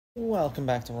Welcome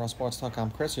back to Raw Sports Talk.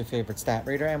 I'm Chris, your favorite stat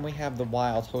reader, and we have the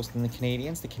Wild hosting the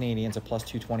Canadiens. The Canadiens are plus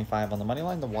 225 on the money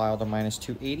line. The Wild are minus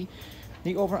 280.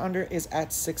 The over-under is at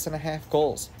 6.5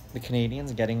 goals. The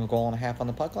Canadiens getting a goal and a half on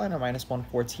the puck line are minus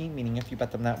 114, meaning if you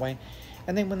bet them that way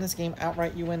and they win this game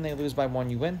outright, you win. They lose by 1,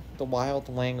 you win. The Wild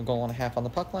laying a goal and a half on the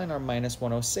puck line are minus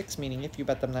 106, meaning if you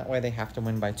bet them that way, they have to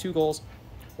win by 2 goals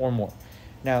or more.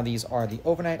 Now, these are the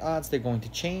overnight odds. They're going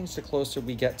to change the closer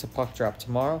we get to puck drop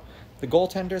tomorrow. The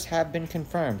goaltenders have been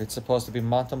confirmed. It's supposed to be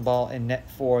Montreal in net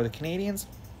for the Canadiens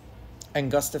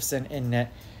and Gustafsson in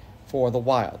net for the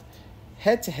Wild.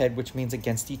 Head-to-head, which means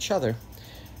against each other,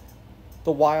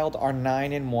 the Wild are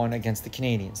 9-1 against the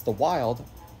Canadiens. The Wild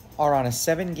are on a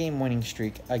 7-game winning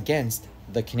streak against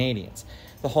the Canadiens.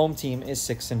 The home team is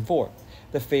 6-4.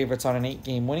 The favorite's on an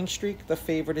 8-game winning streak. The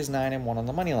favorite is 9-1 on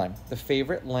the money line. The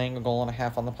favorite, laying a goal and a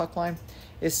half on the puck line,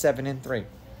 is 7-3.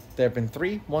 There have been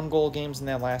 3 one-goal games in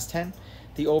their last 10.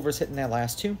 The over's hit in their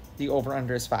last 2. The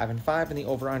over-under is 5-5, and the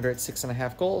over-under at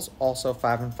 6.5 goals, also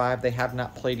 5-5. They have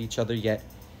not played each other yet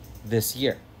this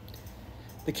year.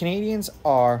 The Canadiens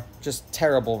are just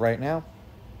terrible right now.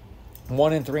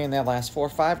 1-3 in their last 4.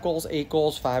 5 goals, 8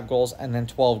 goals, 5 goals, and then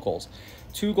 12 goals.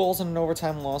 2 goals in an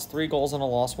overtime loss, 3 goals in a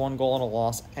loss, 1 goal in a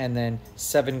loss, and then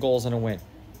 7 goals in a win.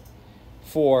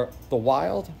 For the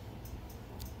Wild,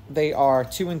 they are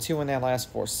 2-2 in their last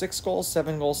 4. 6 goals,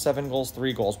 7 goals, 7 goals,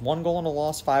 3 goals. 1 goal in a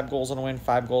loss, 5 goals in a win,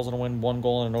 5 goals in a win, 1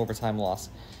 goal in an overtime loss.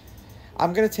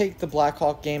 I'm going to take the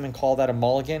Blackhawk game and call that a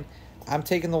mulligan. I'm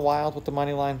taking the Wild with the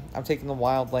money line. I'm taking the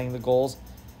Wild laying the goals.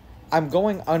 I'm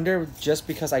going under just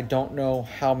because I don't know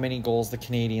how many goals the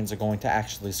Canadiens are going to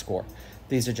actually score.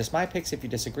 These are just my picks. If you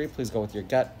disagree, please go with your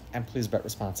gut, and please bet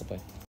responsibly.